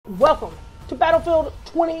Welcome to Battlefield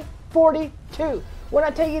 2042. When I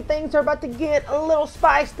tell you things are about to get a little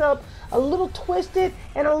spiced up, a little twisted,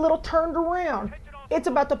 and a little turned around, it's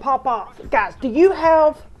about to pop off. Guys, do you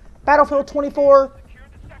have Battlefield 24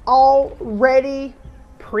 already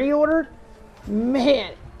pre-ordered?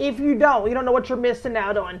 Man, if you don't know what you're missing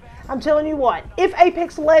out on. I'm telling you what, if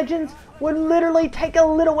Apex Legends would literally take a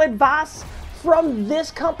little advice from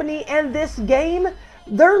this company and this game,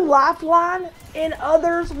 their lifeline and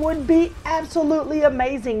others would be absolutely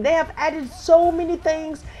amazing. They have added so many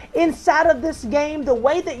things inside of this game. The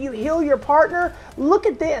way that you heal your partner, look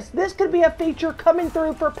at this. This could be a feature coming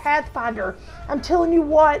through for Pathfinder. I'm telling you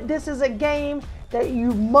what, this is a game that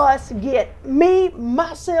you must get. Me,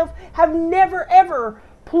 myself, have never ever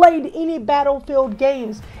played any Battlefield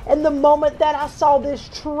games. And the moment that I saw this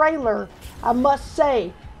trailer, I must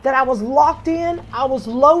say that I was locked in, I was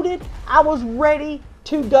loaded, I was ready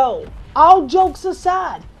to go. All jokes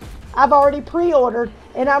aside, I've already pre-ordered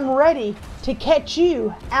and I'm ready to catch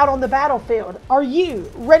you out on the battlefield. Are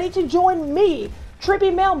you ready to join me,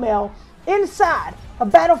 TrippyMELMEL, inside a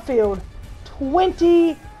Battlefield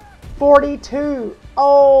 2042?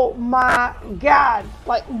 Oh my God.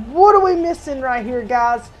 Like, what are we missing right here,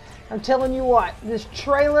 guys? I'm telling you what, this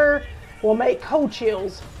trailer will make cold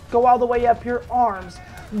chills go all the way up your arms.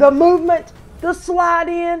 The movement, the slide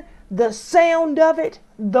in, the sound of it,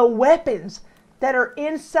 the weapons that are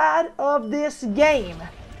inside of this game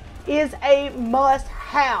is a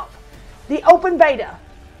must-have. The open beta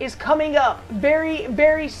is coming up very,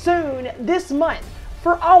 very soon this month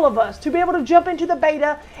for all of us to be able to jump into the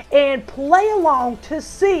beta and play along to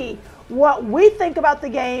see what we think about the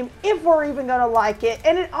game, if we're even going to like it.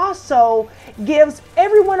 And it also gives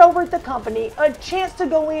everyone over at the company a chance to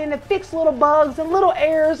go in and fix little bugs and little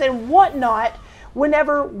errors and whatnot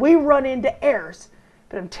whenever we run into errors.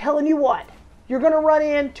 But I'm telling you what, you're going to run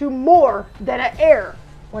into more than an error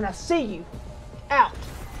when I see you out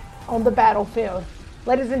on the battlefield.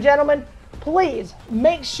 Ladies and gentlemen, please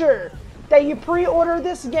make sure that you pre-order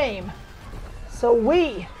this game so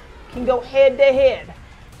we can go head to head.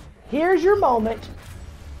 Here's your moment.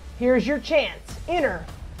 Here's your chance. Enter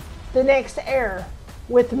the next era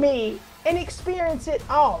with me and experience it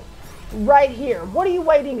all right here. What are you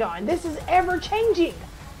waiting on? This is ever changing.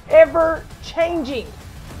 Ever changing.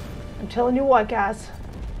 I'm telling you what, guys.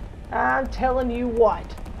 I'm telling you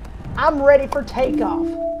what. I'm ready for takeoff.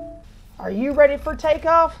 Are you ready for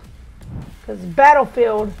takeoff? Because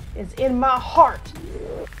Battlefield is in my heart.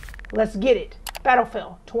 Let's get it.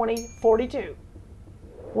 Battlefield 2042.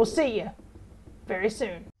 We'll see you very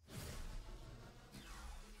soon.